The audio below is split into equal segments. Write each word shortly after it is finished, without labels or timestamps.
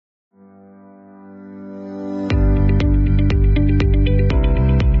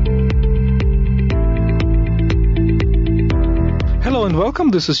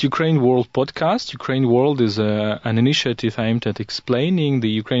Welcome. This is Ukraine World podcast. Ukraine World is an initiative aimed at explaining the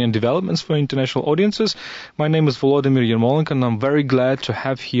Ukrainian developments for international audiences. My name is Volodymyr Yermolenko, and I'm very glad to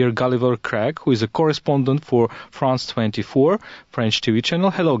have here Gulliver Craig, who is a correspondent for France 24, French TV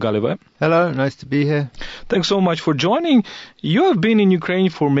channel. Hello, Gulliver. Hello, nice to be here. Thanks so much for joining. You have been in Ukraine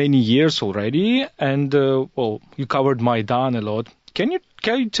for many years already, and, you covered Maidan a lot. Can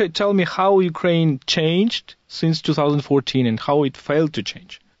you tell me how Ukraine changed since 2014 and how it failed to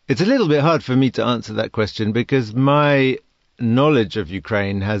change? It's a little bit hard for me to answer that question because my knowledge of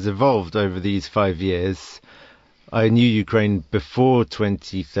Ukraine has evolved over these 5 years. I knew Ukraine before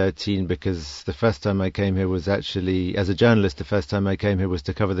 2013 because the first time I came here was actually, as a journalist, the first time I came here was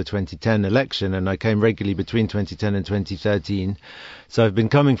to cover the 2010 election, and I came regularly between 2010 and 2013. So I've been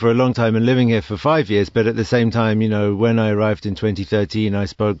coming for a long time and living here for 5 years, but at the same time, when I arrived in 2013, I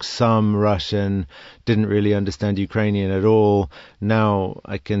spoke some Russian, didn't really understand Ukrainian at all. Now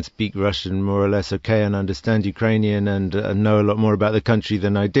I can speak Russian more or less okay and understand Ukrainian and know a lot more about the country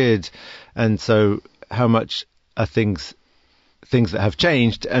than I did. And so how much are things that have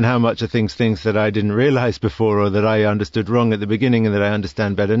changed and how much are things that I didn't realize before or that I understood wrong at the beginning and that I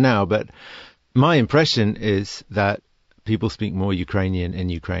understand better now. But my impression is that people speak more Ukrainian in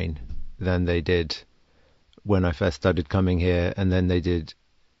Ukraine than they did when I first started coming here and then they did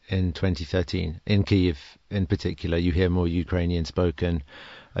in 2013. In Kyiv in particular, you hear more Ukrainian spoken.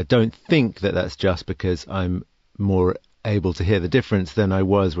 I don't think that that's just because I'm more able to hear the difference than I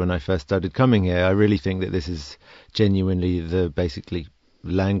was when I first started coming here. I really think that this is genuinely the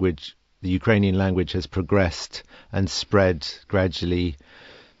language. The Ukrainian language has progressed and spread gradually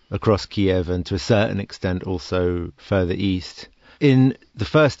across Kiev and to a certain extent also further east. In the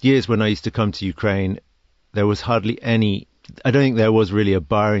first years when I used to come to Ukraine, there was hardly any. I don't think there was really a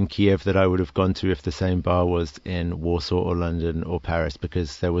bar in Kiev that I would have gone to if the same bar was in Warsaw or London or Paris,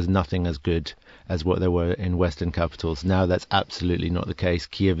 because there was nothing as good as what there were in Western capitals. Now that's absolutely not the case.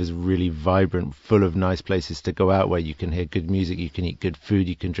 Kiev is really vibrant, full of nice places to go out where you can hear good music, you can eat good food,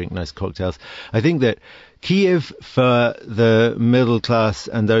 you can drink nice cocktails. I think that Kiev, for the middle class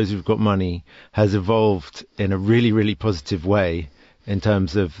and those who've got money, has evolved in a really, really positive way in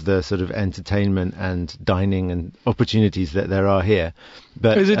terms of the sort of entertainment and dining and opportunities that there are here.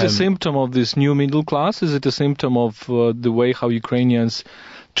 But is it a symptom of this new middle class? Is it a symptom of the way how Ukrainians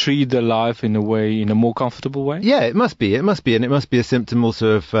treat their life in a more comfortable way? Yeah, it must be. And it must be a symptom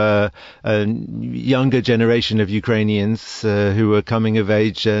also of a younger generation of Ukrainians who are coming of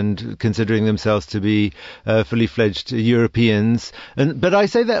age and considering themselves to be fully fledged Europeans. But I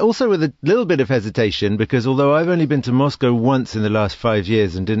say that also with a little bit of hesitation, because although I've only been to Moscow once in the last 5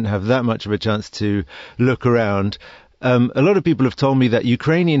 years and didn't have that much of a chance to look around, a lot of people have told me that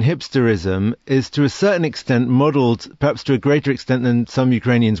Ukrainian hipsterism is to a certain extent modeled, perhaps to a greater extent than some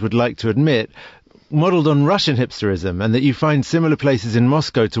Ukrainians would like to admit, modeled on Russian hipsterism, and that you find similar places in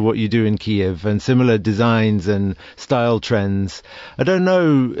Moscow to what you do in Kiev and similar designs and style trends. I don't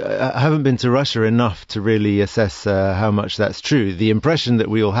know, I haven't been to Russia enough to really assess how much that's true. The impression that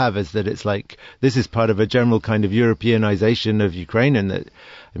we all have is that it's like this is part of a general kind of Europeanization of Ukraine, and that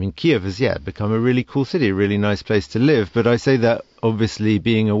Kiev has, become a really cool city, a really nice place to live. But I say that obviously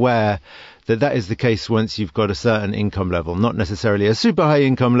being aware that is the case once you've got a certain income level, not necessarily a super high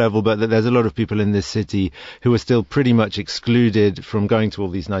income level, but that there's a lot of people in this city who are still pretty much excluded from going to all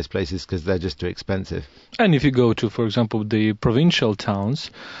these nice places because they're just too expensive. And if you go to, for example, the provincial towns,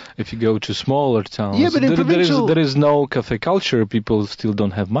 if you go to smaller towns, but there is no cafe culture. People still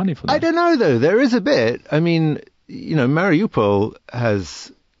don't have money for that. I don't know, though. There is a bit. Mariupol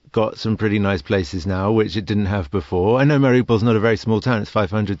has got some pretty nice places now, which it didn't have before. I know Mariupol's not a very small town. It's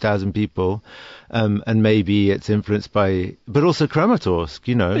 500,000 people. And maybe it's influenced by, but also Kramatorsk,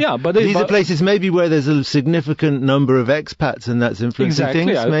 Yeah, but these are places maybe where there's a significant number of expats and that's influencing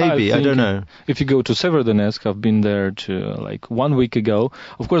things. Maybe. I don't know. If you go to Severodonetsk, I've been there 1 week ago.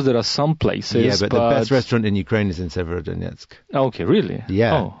 Of course, there are some places. Yeah, but the best restaurant in Ukraine is in Severodonetsk. Okay, really?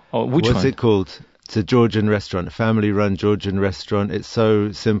 Yeah. Which one? What's it called? It's a Georgian restaurant, a family-run Georgian restaurant. It's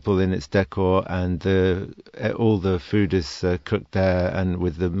so simple in its decor, and all the food is cooked there and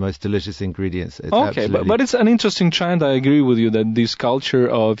with the most delicious ingredients. It's but it's an interesting trend. I agree with you that this culture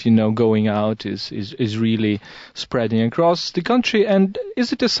of going out is really spreading across the country. And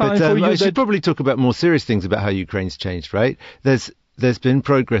is it a sign for you I should probably talk about more serious things about how Ukraine's changed, right? There's been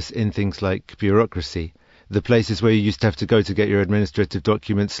progress in things like bureaucracy. the places where you used to have to go to get your administrative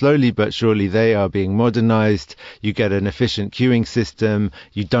documents, slowly but surely they are being modernized. You get an efficient queuing system.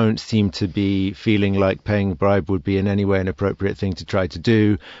 You don't seem to be feeling like paying a bribe would be in any way an appropriate thing to try to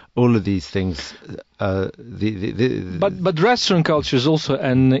do. All of these things. But restaurant culture is also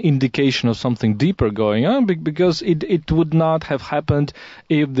an indication of something deeper going on, because it would not have happened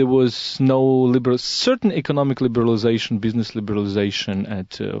if there was no certain economic liberalization, business liberalization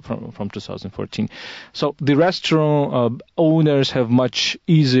from 2014. So the restaurant owners have much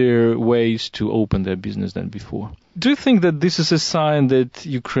easier ways to open their business than before. Do you think that this is a sign that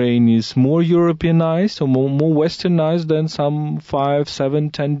Ukraine is more Europeanized or more Westernized than some 5,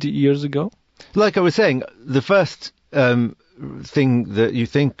 7, 10 years ago? Like I was saying, the first thing that you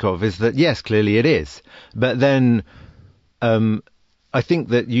think of is that, yes, clearly it is. But then I think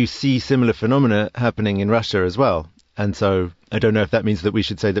that you see similar phenomena happening in Russia as well. And so I don't know if that means that we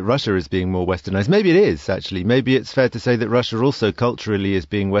should say that Russia is being more westernized. Maybe it is, actually. Maybe it's fair to say that Russia also culturally is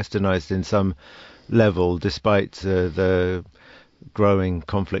being westernized in some level, despite the growing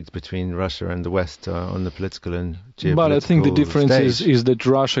conflict between Russia and the West on the political and geopolitical But I think the difference stage. is that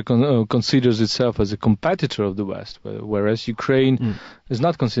Russia considers itself as a competitor of the West, whereas Ukraine is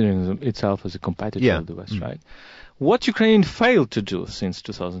not considering itself as a competitor of the West, right? What Ukraine failed to do since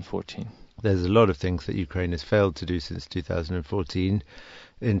 2014? There's a lot of things that Ukraine has failed to do since 2014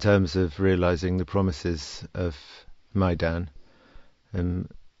 in terms of realizing the promises of Maidan.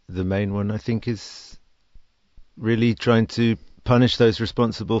 The main one, I think, is really trying to punish those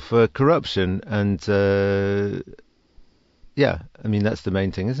responsible for corruption. And, that's the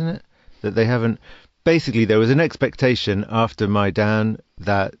main thing, isn't it? That they haven't... Basically, there was an expectation after Maidan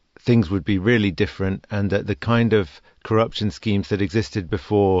that things would be really different and that the kind of corruption schemes that existed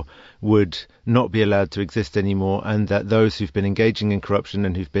before would not be allowed to exist anymore, and that those who've been engaging in corruption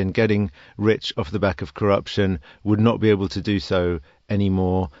and who've been getting rich off the back of corruption would not be able to do so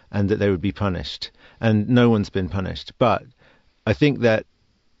anymore, and that they would be punished. And no one's been punished. But I think that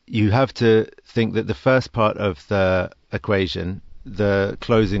you have to think that the first part of the equation, the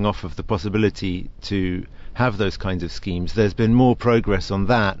closing off of the possibility to have those kinds of schemes, there's been more progress on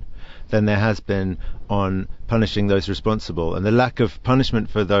that than there has been on punishing those responsible. And the lack of punishment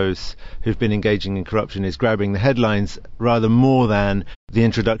for those who've been engaging in corruption is grabbing the headlines rather more than the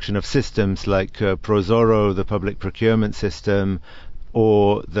introduction of systems like Prozoro, the public procurement system,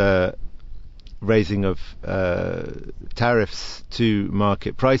 or the raising of tariffs to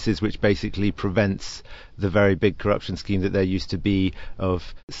market prices, which basically prevents the very big corruption scheme that there used to be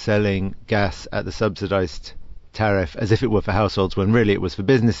of selling gas at the subsidized tariff as if it were for households when really it was for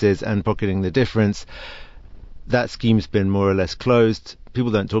businesses and pocketing the difference. That scheme's been more or less closed.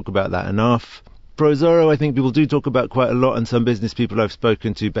 People don't talk about that enough. Prozoro, I think people do talk about quite a lot, and some business people I've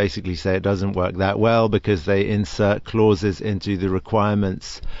spoken to basically say it doesn't work that well because they insert clauses into the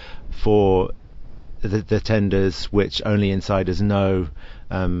requirements for the tenders which only insiders know,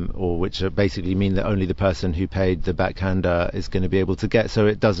 or which basically mean that only the person who paid the backhander is going to be able to get. So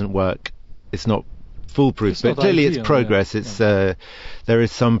it doesn't work. It's not foolproof, but clearly it's progress. There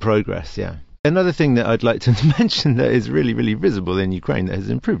is some progress, yeah. Another thing that I'd like to mention that is really, really visible in Ukraine that has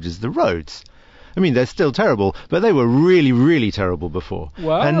improved is the roads. I mean, they're still terrible, but they were really, really terrible before.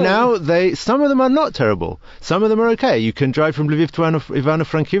 Wow. And now some of them are not terrible. Some of them are okay. You can drive from Lviv to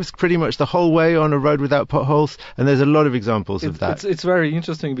Ivano-Frankivsk pretty much the whole way on a road without potholes, and there's a lot of examples of that. It's very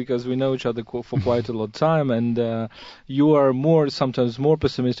interesting because we know each other for quite a lot of time, and you are sometimes more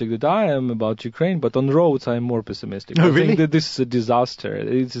pessimistic than I am about Ukraine, but on roads I'm more pessimistic. Oh, I really? think that this is a disaster.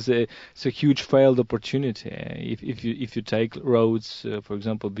 It's a huge failed opportunity. If you take roads, for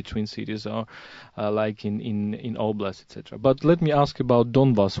example, between cities or like in Oblast, etc. But let me ask about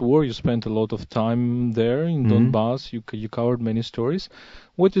Donbas war. You spent a lot of time there in Donbas. You covered many stories.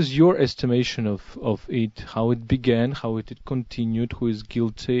 What is your estimation of it, how it began, how it continued, who is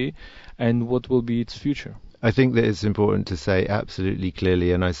guilty, and what will be its future? I think that it's important to say absolutely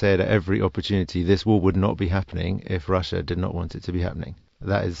clearly, and I say it at every opportunity, this war would not be happening if Russia did not want it to be happening.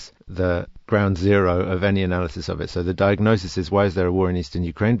 That is the ground zero of any analysis of it. So the diagnosis is, why is there a war in eastern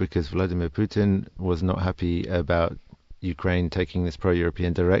Ukraine? Because Vladimir Putin was not happy about Ukraine taking this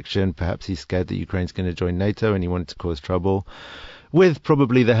pro-European direction. Perhaps he's scared that Ukraine's going to join NATO and he wanted to cause trouble, with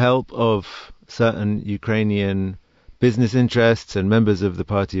probably the help of certain Ukrainian business interests and members of the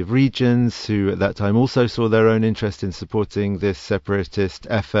Party of Regions, who at that time also saw their own interest in supporting this separatist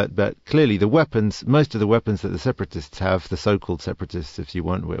effort. But clearly the weapons, most of the weapons that the separatists have, the so-called separatists, if you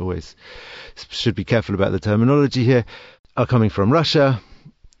want, we always should be careful about the terminology here, are coming from Russia.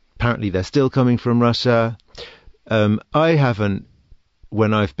 Apparently they're still coming from Russia. I haven't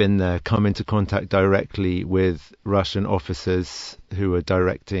when I've been there, come into contact directly with Russian officers who are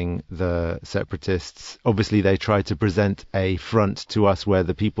directing the separatists. Obviously, they try to present a front to us where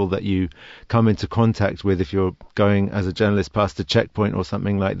the people that you come into contact with, if you're going as a journalist past a checkpoint or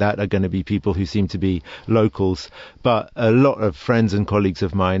something like that, are going to be people who seem to be locals. But a lot of friends and colleagues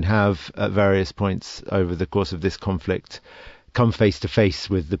of mine have, at various points over the course of this conflict, come face to face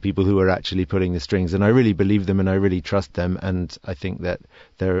with the people who are actually pulling the strings, and I really believe them and I really trust them, and I think that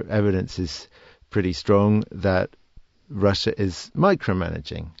their evidence is pretty strong that Russia is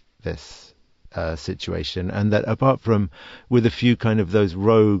micromanaging this situation, and that apart from with a few kind of those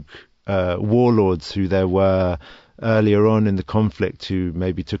rogue warlords who there were earlier on in the conflict who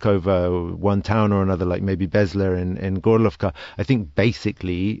maybe took over one town or another, like maybe Besler in Gorlovka, I think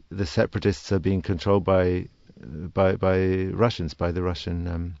basically the separatists are being controlled by Russians, by the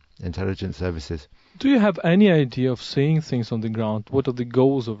Russian intelligence services. Do you have any idea of seeing things on the ground? What are the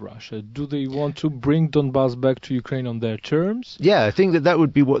goals of Russia? Do they want to bring Donbass back to Ukraine on their terms? Yeah, I think that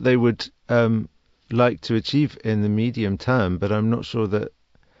would be what they would like to achieve in the medium term, but I'm not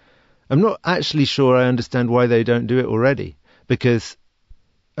actually sure I understand why they don't do it already, because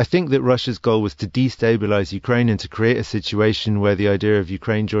I think that Russia's goal was to destabilize Ukraine and to create a situation where the idea of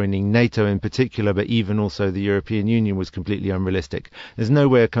Ukraine joining NATO in particular, but even also the European Union, was completely unrealistic. There's no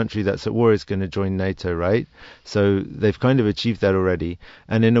way a country that's at war is going to join NATO, right? So they've kind of achieved that already.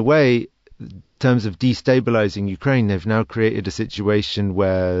 And in a way, in terms of destabilizing Ukraine, they've now created a situation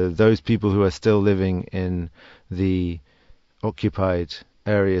where those people who are still living in the occupied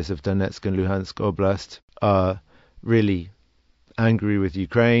areas of Donetsk and Luhansk Oblast are really angry with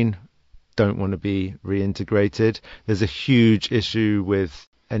Ukraine, don't want to be reintegrated. There's a huge issue with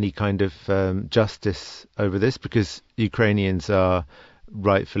any kind of justice over this, because Ukrainians are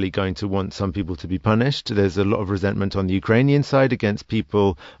rightfully going to want some people to be punished. There's a lot of resentment on the Ukrainian side against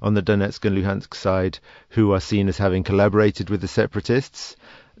people on the Donetsk and Luhansk side who are seen as having collaborated with the separatists.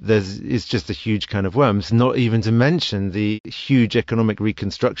 It's just a huge can of worms, not even to mention the huge economic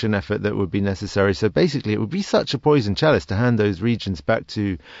reconstruction effort that would be necessary. So basically, it would be such a poison chalice to hand those regions back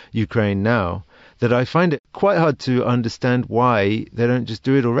to Ukraine now that I find it quite hard to understand why they don't just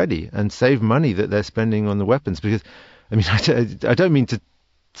do it already and save money that they're spending on the weapons. Because, I mean, I don't mean to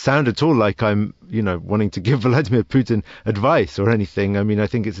sound at all like I'm, wanting to give Vladimir Putin advice or anything. I mean, I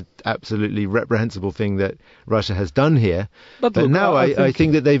think it's an absolutely reprehensible thing that Russia has done here. But look, now I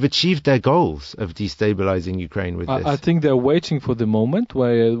think that they've achieved their goals of destabilizing Ukraine with this. I think they're waiting for the moment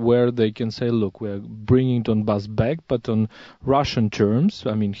where they can say, look, we're bringing Donbass back, but on Russian terms.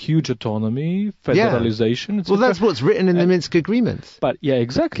 I mean, huge autonomy, federalization. Yeah. Well, that's what's written in the Minsk agreements. But yeah,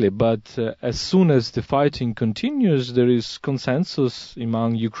 exactly. But as soon as the fighting continues, there is consensus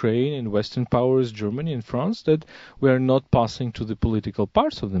among Ukraine and Western powers, Germany and France, that we are not passing to the political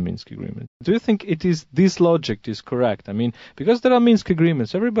parts of the Minsk agreement. Do you think this logic is correct? I mean, because there are Minsk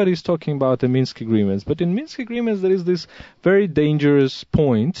agreements, everybody is talking about the Minsk agreements, but in Minsk agreements there is this very dangerous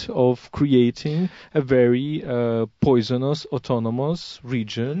point of creating a very poisonous, autonomous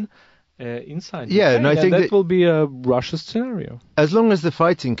region inside Ukraine. And I think that will be a Russia scenario. As long as the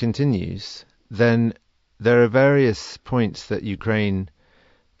fighting continues, then there are various points that Ukraine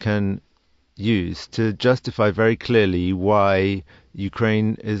can use to justify very clearly why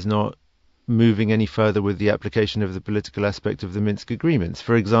Ukraine is not moving any further with the application of the political aspect of the Minsk agreements.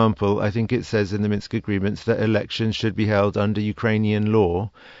 For example, I think it says in the Minsk agreements that elections should be held under Ukrainian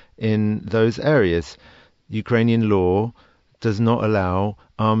law in those areas. Ukrainian law does not allow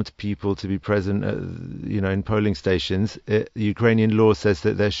armed people to be present, in polling stations. Ukrainian law says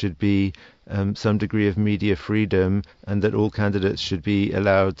that there should be some degree of media freedom and that all candidates should be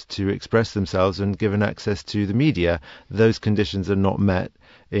allowed to express themselves and given access to the media. Those conditions are not met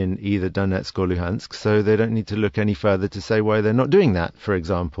in either Donetsk or Luhansk, so they don't need to look any further to say why they're not doing that, for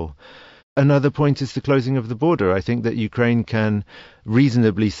example. Another point is the closing of the border. I think that Ukraine can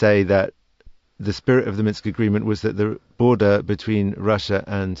reasonably say that the spirit of the Minsk agreement was that the border between Russia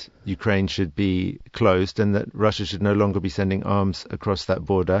and Ukraine should be closed and that Russia should no longer be sending arms across that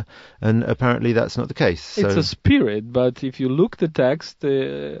border. And apparently that's not the case. It's a spirit, but if you look the text,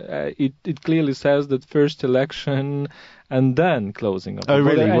 it clearly says that first election and then closing of the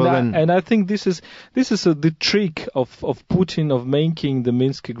border. Really? And I think this is the trick of Putin of making the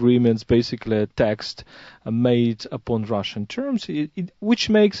Minsk agreements basically a text made upon Russian terms, which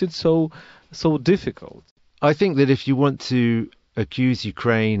makes it so difficult. I think that if you want to accuse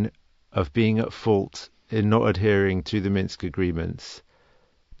Ukraine of being at fault in not adhering to the Minsk agreements,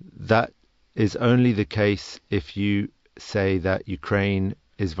 that is only the case if you say that Ukraine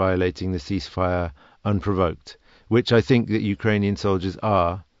is violating the ceasefire unprovoked, which I think that Ukrainian soldiers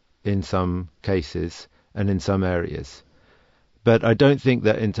are in some cases and in some areas. But I don't think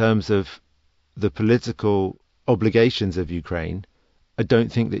that in terms of the political obligations of Ukraine, I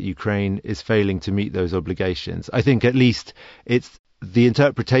don't think that Ukraine is failing to meet those obligations. I think at least it's the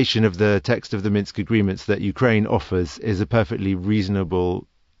interpretation of the text of the Minsk agreements that Ukraine offers is a perfectly reasonable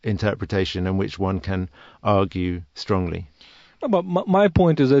interpretation in which one can argue strongly. But my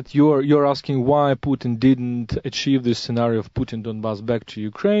point is that you're asking why Putin didn't achieve this scenario of putting Donbass back to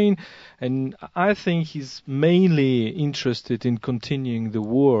Ukraine, and I think he's mainly interested in continuing the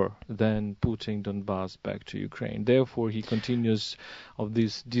war than putting Donbass back to Ukraine. Therefore, he continues of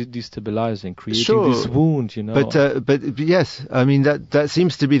this destabilizing, creating this wound, But yes, I mean that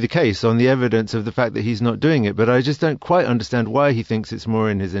seems to be the case on the evidence of the fact that he's not doing it. But I just don't quite understand why he thinks it's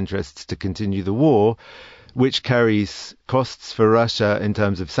more in his interests to continue the war, which carries costs for Russia in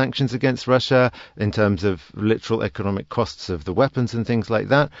terms of sanctions against Russia, in terms of literal economic costs of the weapons and things like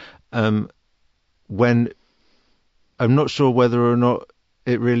that, when I'm not sure whether or not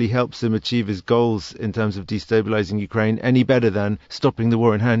it really helps him achieve his goals in terms of destabilizing Ukraine any better than stopping the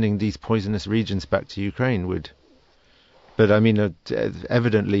war and handing these poisonous regions back to Ukraine would. But I mean,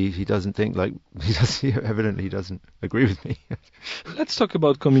 evidently he doesn't think like he does. Evidently he doesn't agree with me. Let's talk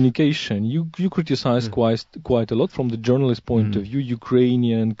about communication. You criticize quite a lot from the journalist point of view,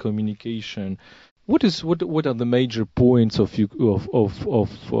 Ukrainian communication. What are the major points of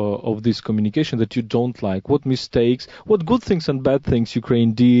this communication that you don't like? What mistakes, what good things and bad things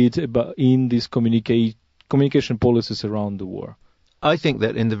Ukraine did in these communication policies around the war? I think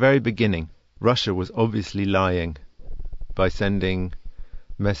that in the very beginning, Russia was obviously lying by sending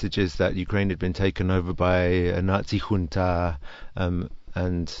messages that Ukraine had been taken over by a Nazi junta,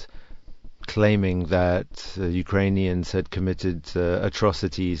 and claiming that Ukrainians had committed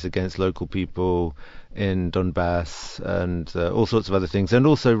atrocities against local people in Donbass and all sorts of other things. And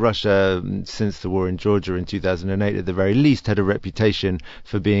also Russia, since the war in Georgia in 2008, at the very least, had a reputation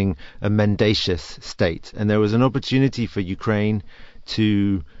for being a mendacious state. And there was an opportunity for Ukraine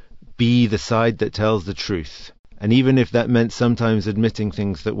to be the side that tells the truth. And even if that meant sometimes admitting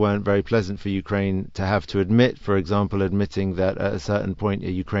things that weren't very pleasant for Ukraine to have to admit, for example, admitting that at a certain point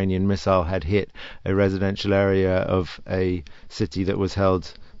a Ukrainian missile had hit a residential area of a city that was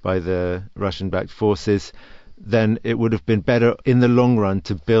held by the Russian-backed forces, then it would have been better in the long run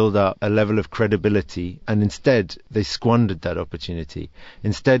to build up a level of credibility. And instead, they squandered that opportunity.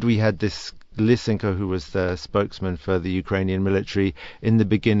 Instead, we had this Lysenko, who was the spokesman for the Ukrainian military in the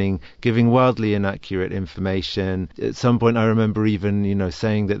beginning, giving wildly inaccurate information. At some point, I remember even,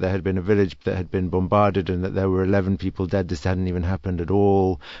 saying that there had been a village that had been bombarded and that there were 11 people dead. This hadn't even happened at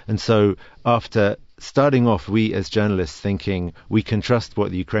all. And so after starting off, we as journalists thinking we can trust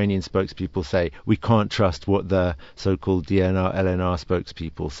what the Ukrainian spokespeople say, we can't trust what the so-called DNR, LNR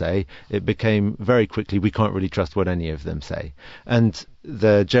spokespeople say, it became very quickly we can't really trust what any of them say. And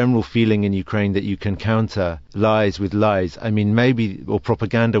the general feeling in Ukraine that you can counter lies with lies, or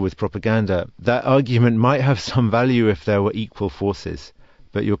propaganda with propaganda, that argument might have some value if there were equal forces,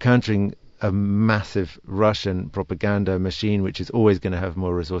 but you're countering a massive Russian propaganda machine, which is always going to have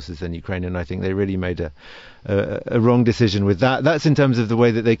more resources than Ukraine. And I think they really made a wrong decision with that. That's in terms of the way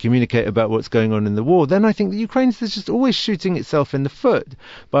that they communicate about what's going on in the war. Then I think the Ukraine is just always shooting itself in the foot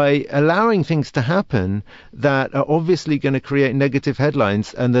by allowing things to happen that are obviously going to create negative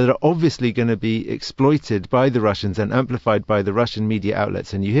headlines and that are obviously going to be exploited by the Russians and amplified by the Russian media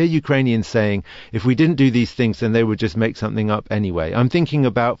outlets. And you hear Ukrainians saying, if we didn't do these things, then they would just make something up anyway. I'm thinking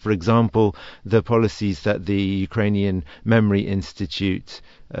about, for example, the policies that the Ukrainian Memory Institute,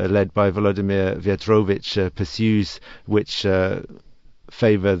 led by Volodymyr Vyatrovich, pursues, which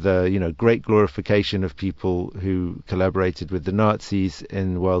favor the great glorification of people who collaborated with the Nazis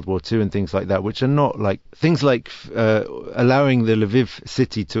in World War II and things like that, which are not like things like allowing the Lviv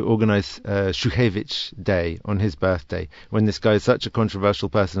city to organize Shukhevich Day on his birthday, when this guy is such a controversial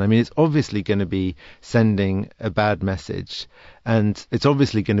person. It's obviously going to be sending a bad message, and it's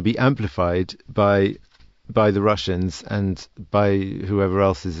obviously going to be amplified by the Russians and by whoever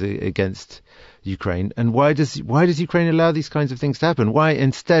else is against Ukraine. And why does Ukraine allow these kinds of things to happen? Why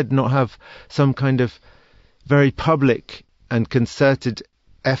instead not have some kind of very public and concerted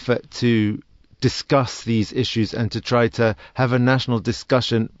effort to discuss these issues and to try to have a national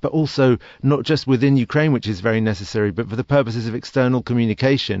discussion, but also not just within Ukraine, which is very necessary, but for the purposes of external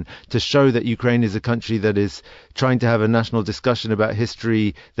communication, to show that Ukraine is a country that is trying to have a national discussion about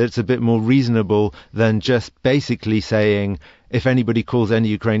history that's a bit more reasonable than just basically saying, if anybody calls any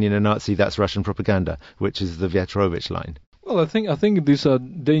Ukrainian a Nazi, that's Russian propaganda, which is the Vyatrovich line. Well, I think these are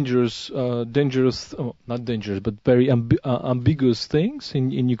dangerous, not dangerous, but very ambiguous things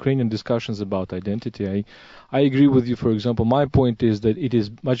in Ukrainian discussions about identity. I agree with you. For example, my point is that it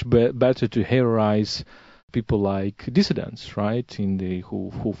is much better to heroize people like dissidents, right?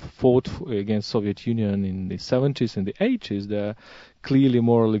 Who fought against Soviet Union in the 70s and the 80s. They're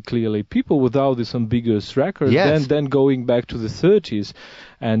morally clearly people without this ambiguous record. Yes. Then going back to the 30s,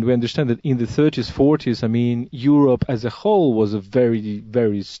 and we understand that in the 30s, 40s, I mean, Europe as a whole was a very,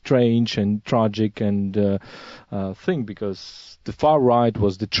 very strange and tragic and thing, because the far right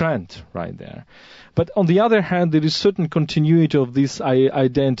was the trend right there. But on the other hand, there is certain continuity of this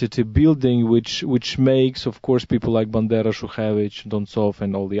identity building, which makes, of course, people like Bandera, Shukhevych, Dontsov,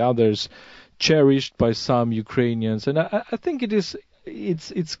 and all the others cherished by some Ukrainians. And I think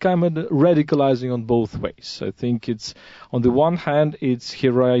it's kind of radicalizing on both ways. I think it's, on the one hand, it's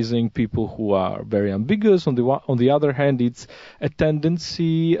heroizing people who are very ambiguous. On the other hand, it's a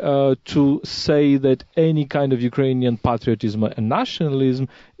tendency to say that any kind of Ukrainian patriotism and nationalism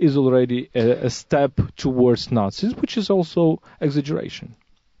is already a step towards Nazis, which is also exaggeration.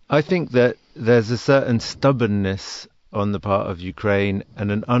 I think that there's a certain stubbornness on the part of Ukraine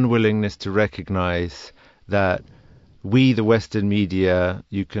and an unwillingness to recognize that we, the Western media,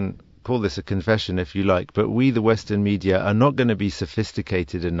 you can call this a confession if you like, but we, the Western media, are not going to be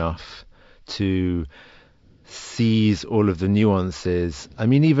sophisticated enough to seize all of the nuances. I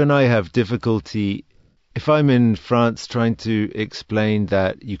mean, even I have difficulty, if I'm in France trying to explain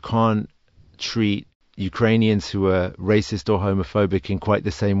that you can't treat Ukrainians who are racist or homophobic in quite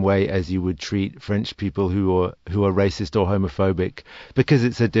the same way as you would treat French people who are racist or homophobic, because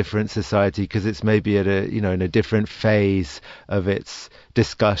it's a different society, because it's maybe at in a different phase of its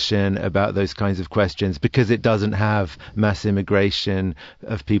discussion about those kinds of questions, because it doesn't have mass immigration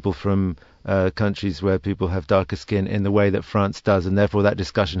of people from countries where people have darker skin in the way that France does, and therefore that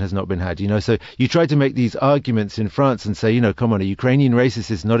discussion has not been had. So you try to make these arguments in France and say, come on, a Ukrainian racist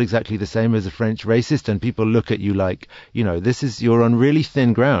is not exactly the same as a French racist, and people look at you like, you're on really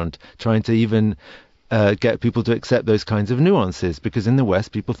thin ground trying to even get people to accept those kinds of nuances, because in the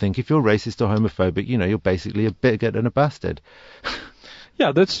West people think if you're racist or homophobic, you're basically a bigot and a bastard.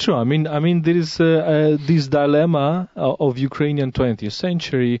 Yeah, that's true. I mean, there is this dilemma of Ukrainian 20th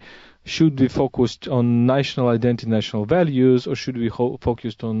century. Should we focused on national identity, national values, or should we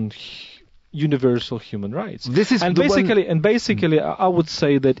focused on universal human rights? Basically, I would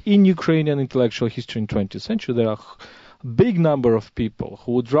say that in Ukrainian intellectual history in 20th century, there are a big number of people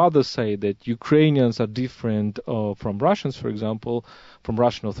who would rather say that Ukrainians are different from Russians, for example, from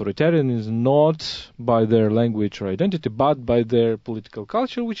Russian authoritarianism, not by their language or identity, but by their political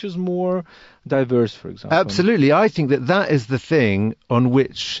culture, which is more diverse, for example. Absolutely. I think that is the thing on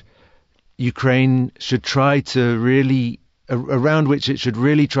which Ukraine should try to really, around which it should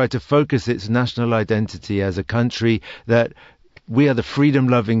really try to focus its national identity as a country that we are the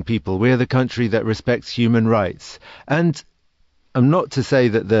freedom-loving people. We are the country that respects human rights. And I'm not to say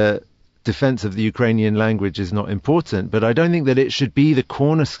that the defense of the Ukrainian language is not important, but I don't think that it should be the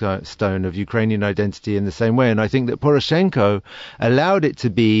cornerstone of Ukrainian identity in the same way. And I think that Poroshenko allowed it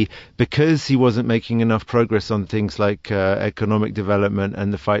to be because he wasn't making enough progress on things like economic development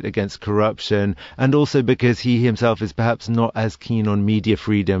and the fight against corruption, and also because he himself is perhaps not as keen on media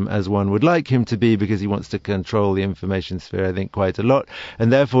freedom as one would like him to be, because he wants to control the information sphere, I think, quite a lot.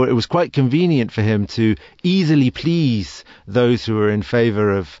 And therefore it was quite convenient for him to easily please those who are in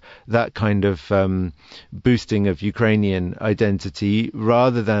favor of that kind of boosting of Ukrainian identity,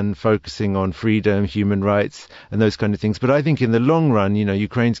 rather than focusing on freedom, human rights, and those kind of things. But I think in the long run,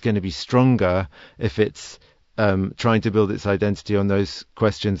 Ukraine's going to be stronger if it's trying to build its identity on those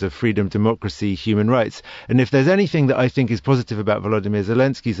questions of freedom, democracy, human rights. And if there's anything that I think is positive about Volodymyr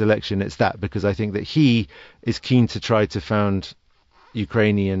Zelensky's election, it's that, because I think that he is keen to try to found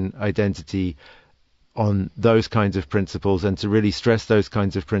Ukrainian identity on those kinds of principles, and to really stress those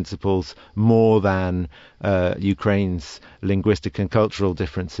kinds of principles more than Ukraine's linguistic and cultural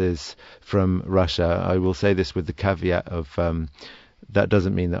differences from Russia. I will say this with the caveat of that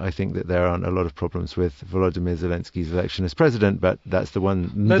doesn't mean that I think that there aren't a lot of problems with Volodymyr Zelensky's election as president, but that's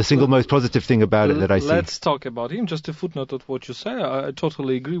the single most positive thing about it that I see. Let's talk about him. Just a footnote of what you say. I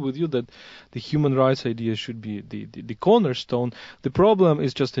totally agree with you that the human rights idea should be the cornerstone. The problem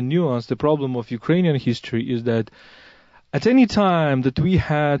is just a nuance. The problem of Ukrainian history is that at any time that we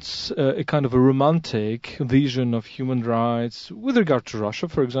had a kind of a romantic vision of human rights with regard to Russia,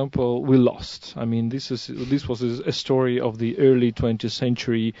 for example, we lost. I mean, this was a story of the early 20th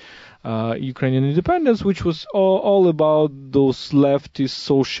century Ukrainian independence, which was all about those leftist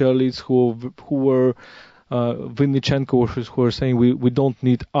socialists who were Vinnychenko, who are saying we don't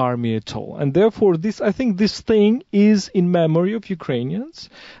need army at all. And therefore, I think this thing is in memory of Ukrainians.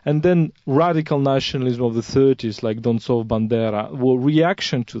 And then radical nationalism of the 30s, like Dontsov, Bandera, were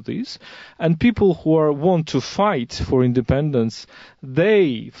reaction to this. And people who want to fight for independence,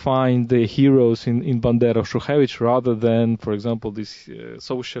 they find the heroes in Bandera, Shukhevich, rather than, for example, these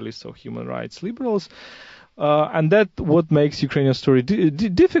socialists or human rights liberals. And that what makes Ukrainian story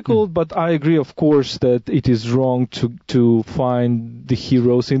difficult, but I agree, of course, that it is wrong to find the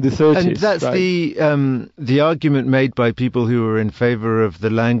heroes in the 30s. And that's right? the argument made by people who are in favor of the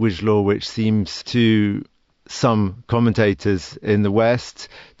language law, which seems to some commentators in the West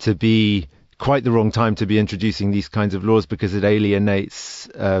to be quite the wrong time to be introducing these kinds of laws because it alienates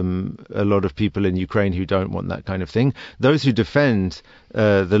a lot of people in Ukraine who don't want that kind of thing. Those who defend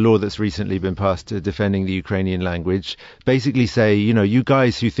the law that's recently been passed defending the Ukrainian language basically say, you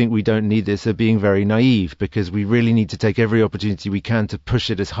guys who think we don't need this are being very naive, because we really need to take every opportunity we can to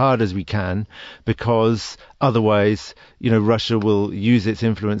push it as hard as we can, because otherwise, Russia will use its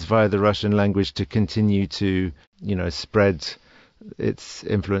influence via the Russian language to continue to, spread its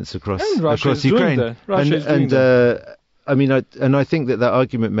influence across Ukraine. I think that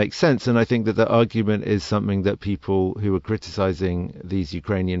argument makes sense, and I think that argument is something that people who are criticizing these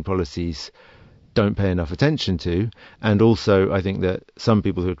Ukrainian policies don't pay enough attention to. And also, I think that some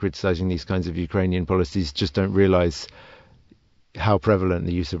people who are criticizing these kinds of Ukrainian policies just don't realize how prevalent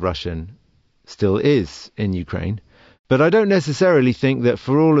the use of Russian still is in Ukraine. But I don't necessarily think that,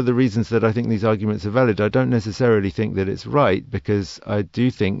 for all of the reasons that I think these arguments are valid, I don't necessarily think that it's right, because I do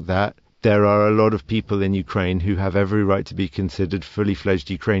think that there are a lot of people in Ukraine who have every right to be considered fully fledged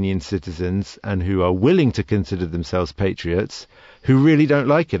Ukrainian citizens and who are willing to consider themselves patriots, who really don't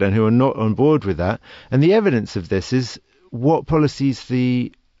like it and who are not on board with that. And the evidence of this is what policies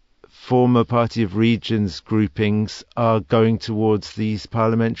the former Party of Regions groupings are going towards these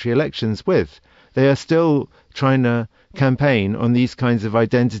parliamentary elections with. They are still trying to campaign on these kinds of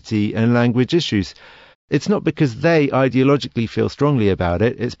identity and language issues. It's not because they ideologically feel strongly about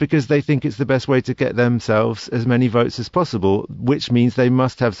it, it's because they think it's the best way to get themselves as many votes as possible, which means they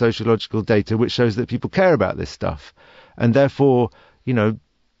must have sociological data which shows that people care about this stuff. And therefore,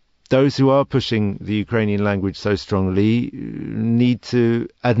 those who are pushing the Ukrainian language so strongly need to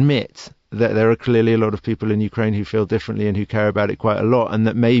admit that there are clearly a lot of people in Ukraine who feel differently and who care about it quite a lot, and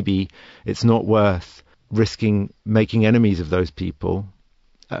that maybe it's not worth risking making enemies of those people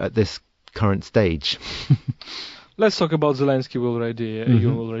at this current stage. Let's talk about Zelensky.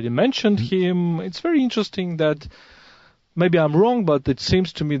 You already mentioned him. It's very interesting that, maybe I'm wrong, but it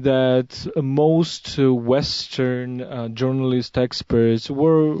seems to me that most Western journalists, experts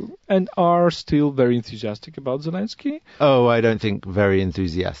were and are still very enthusiastic about Zelensky. Oh, I don't think very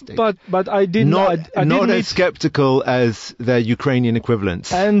enthusiastic. But I did not as skeptical as their Ukrainian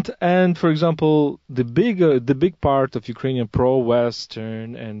equivalents. And for example, the big part of Ukrainian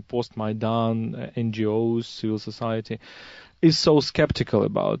pro-Western and post-Maidan NGOs, civil society, is so skeptical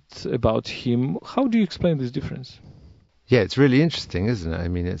about him. How do you explain this difference? Yeah, it's really interesting, isn't it? I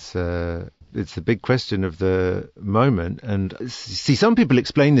mean, it's the big question of the moment. And see, some people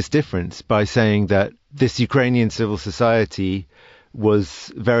explain this difference by saying that this Ukrainian civil society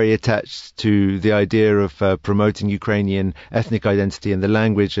was very attached to the idea of promoting Ukrainian ethnic identity and the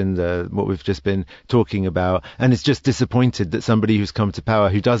language and what we've just been talking about, and it's just disappointed that somebody who's come to power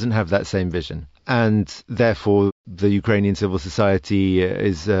who doesn't have that same vision, and therefore the Ukrainian civil society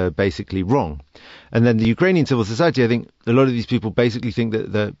is basically wrong. And then the Ukrainian civil society, I think a lot of these people basically think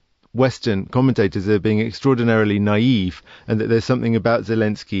that the Western commentators are being extraordinarily naive, and that there's something about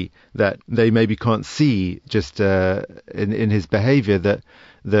Zelensky that they maybe can't see just in his behavior that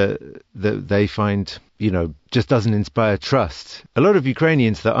they find, just doesn't inspire trust. A lot of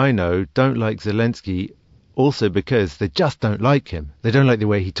Ukrainians that I know don't like Zelensky also because they just don't like him. They don't like the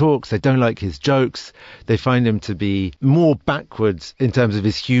way he talks. They don't like his jokes. They find him to be more backwards in terms of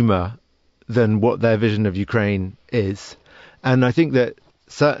his humor than what their vision of Ukraine is. And I think that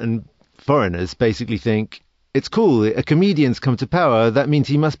certain foreigners basically think it's cool, a comedian's come to power, that means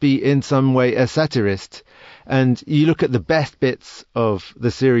he must be in some way a satirist. And you look at the best bits of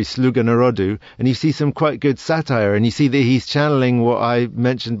the series Sluga Narodu, and you see some quite good satire, and you see that he's channeling what I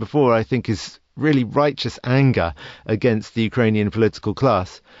mentioned before, I think is really righteous anger against the Ukrainian political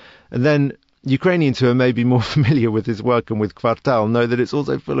class. And then Ukrainians who are maybe more familiar with his work and with Kvartal know that it's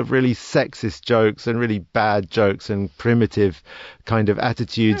also full of really sexist jokes and really bad jokes and primitive kind of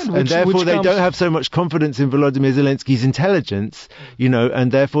attitudes. And therefore they don't have so much confidence in Volodymyr Zelensky's intelligence,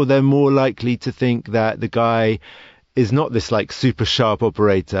 and therefore they're more likely to think that the guy is not this like super sharp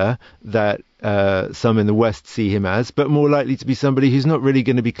operator that some in the West see him as, but more likely to be somebody who's not really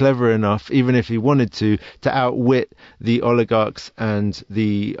going to be clever enough, even if he wanted to outwit the oligarchs and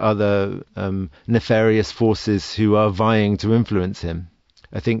the other nefarious forces who are vying to influence him.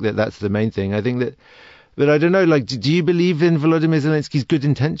 I think that that's the main thing. I think that, but I don't know, like, do you believe in Volodymyr Zelensky's good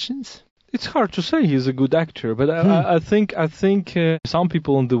intentions? It's hard to say he's a good actor, but I think some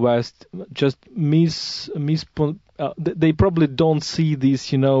people in the West just they probably don't see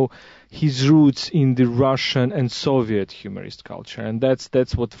this, his roots in the Russian and Soviet humorist culture, and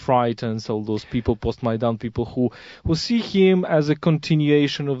that's what frightens all those people, post-Maidan people, who see him as a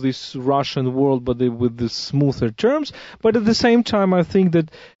continuation of this Russian world, but with the smoother terms. But at the same time, I think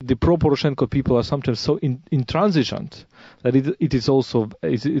that the pro-Poroshenko people are sometimes so intransigent that it is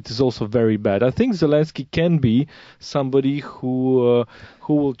also very bad. I think Zelensky can be somebody who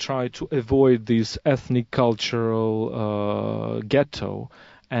will try to avoid this ethnic cultural ghetto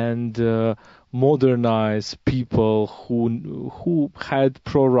and modernize people who had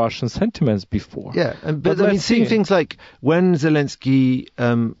pro-Russian sentiments before. Yeah, but I mean, seeing things like when Zelensky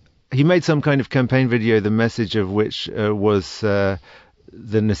he made some kind of campaign video, the message of which was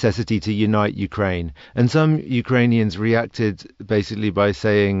the necessity to unite Ukraine, and some Ukrainians reacted basically by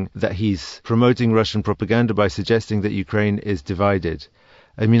saying that he's promoting Russian propaganda by suggesting that Ukraine is divided.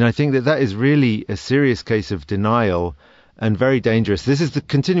 I mean, I think that is really a serious case of denial and very dangerous. This is the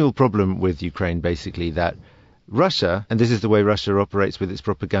continual problem with Ukraine, basically, that Russia, and this is the way Russia operates with its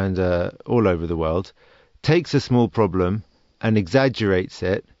propaganda all over the world, takes a small problem and exaggerates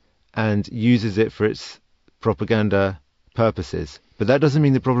it and uses it for its propaganda purposes. But that doesn't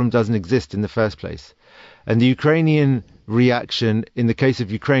mean the problem doesn't exist in the first place. And the Ukrainian reaction, in the case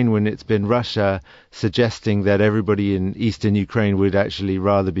of Ukraine, when it's been Russia suggesting that everybody in eastern Ukraine would actually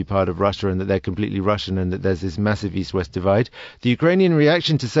rather be part of Russia and that they're completely Russian and that there's this massive east-west divide, the Ukrainian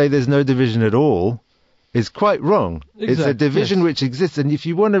reaction to say there's no division at all is quite wrong. Exactly. It's a division which exists, and if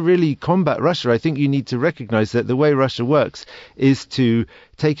you want to really combat Russia, I think you need to recognize that the way Russia works is to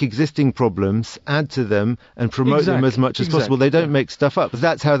take existing problems, add to them, and promote them as much as possible. They don't make stuff up.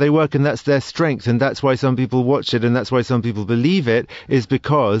 That's how they work, and that's their strength, and that's why some people watch it, and that's why some people believe it, is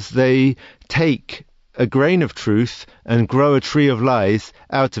because they take a grain of truth and grow a tree of lies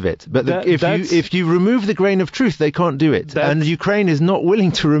out of it. But if you remove the grain of truth, they can't do it. And Ukraine is not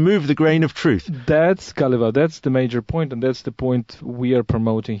willing to remove the grain of truth. That's the major point, and that's the point we are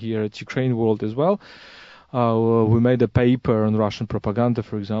promoting here at Ukraine World as well. We made a paper on Russian propaganda,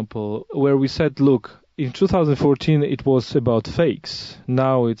 for example, where we said, look, in 2014 it was about fakes.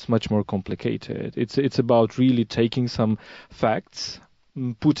 Now it's much more complicated. It's about really taking some facts,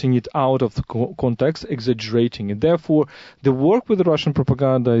 putting it out of the context, exaggerating it. Therefore, the work with the Russian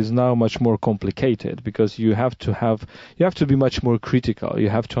propaganda is now much more complicated, because you have to be much more critical. You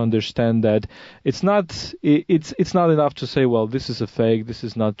have to understand that it's not enough to say, well, this is a fake, this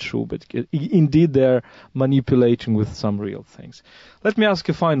is not true, but indeed they're manipulating with some real things. Let me ask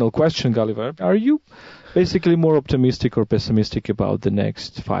a final question, Gulliver. Are you basically more optimistic or pessimistic about the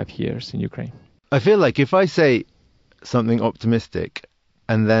next 5 years in Ukraine? I feel like if I say something optimistic,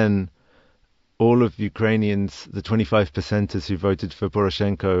 and then all of Ukrainians, the 25%ers who voted for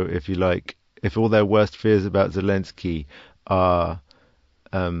Poroshenko, if you like, if all their worst fears about Zelensky are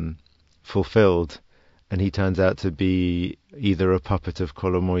fulfilled, and he turns out to be either a puppet of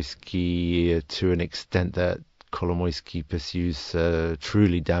Kolomoisky to an extent that Kolomoisky pursues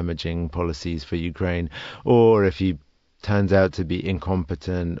truly damaging policies for Ukraine, or if he turns out to be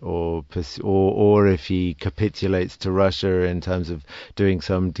incompetent, or if he capitulates to Russia in terms of doing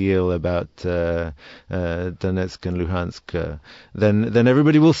some deal about Donetsk and Luhansk, then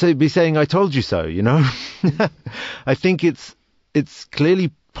everybody will be saying, "I told you so." I think it's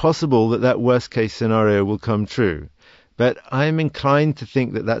clearly possible that worst case scenario will come true. But I'm inclined to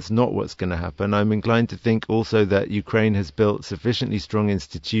think that that's not what's going to happen. I'm inclined to think also that Ukraine has built sufficiently strong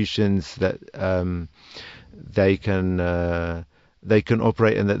institutions that they can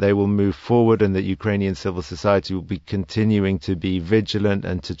operate, and that they will move forward, and that Ukrainian civil society will be continuing to be vigilant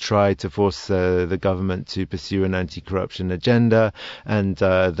and to try to force the government to pursue an anti-corruption agenda, and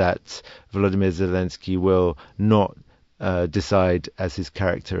that Volodymyr Zelensky will not decide, as his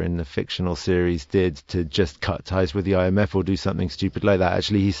character in the fictional series did, to just cut ties with the IMF or do something stupid like that.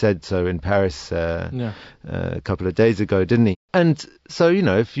 Actually, he said so in Paris a couple of days ago, didn't he? And so,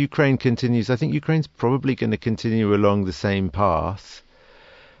 if Ukraine continues, I think Ukraine's probably going to continue along the same path.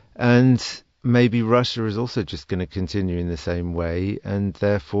 And maybe Russia is also just going to continue in the same way. And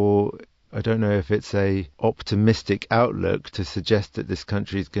therefore, I don't know if it's a optimistic outlook to suggest that this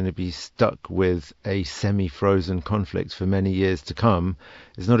country is going to be stuck with a semi-frozen conflict for many years to come.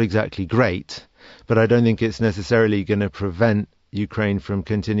 It's not exactly great, but I don't think it's necessarily going to prevent Ukraine from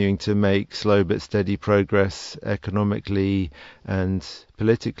continuing to make slow but steady progress economically and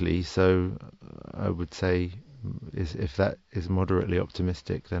politically. So I would say if that is moderately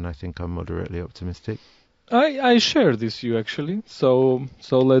optimistic, then I think I'm moderately optimistic. I share this view actually. So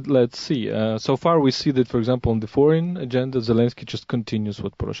let's see. So far we see that, for example, on the foreign agenda, Zelensky just continues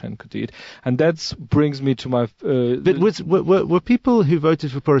what Poroshenko did, and that brings me to my. But were people who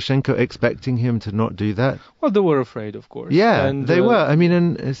voted for Poroshenko expecting him to not do that? Well, they were afraid, of course. Yeah, and they were. I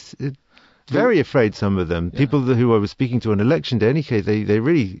mean, very afraid. Some of them, people who I was speaking to on election day, in any case, it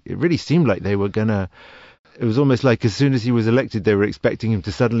really seemed like they were gonna. It was almost like as soon as he was elected, they were expecting him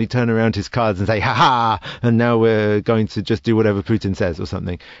to suddenly turn around his cards and say, ha, and now we're going to just do whatever Putin says or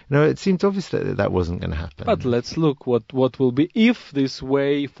something. It seemed obvious that wasn't going to happen. But let's look what will be, if this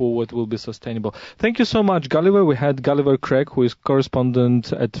way forward will be sustainable. Thank you so much, Gulliver. We had Gulliver Craig, who is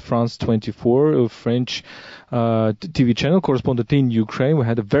correspondent at France 24, a French TV channel, correspondent in Ukraine. We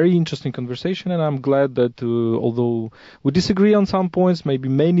had a very interesting conversation, and I'm glad that although we disagree on some points, maybe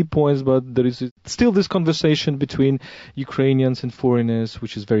many points, but there is still this conversation between Ukrainians and foreigners,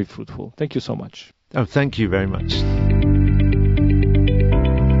 which is very fruitful. Thank you so much. Oh, thank you very much.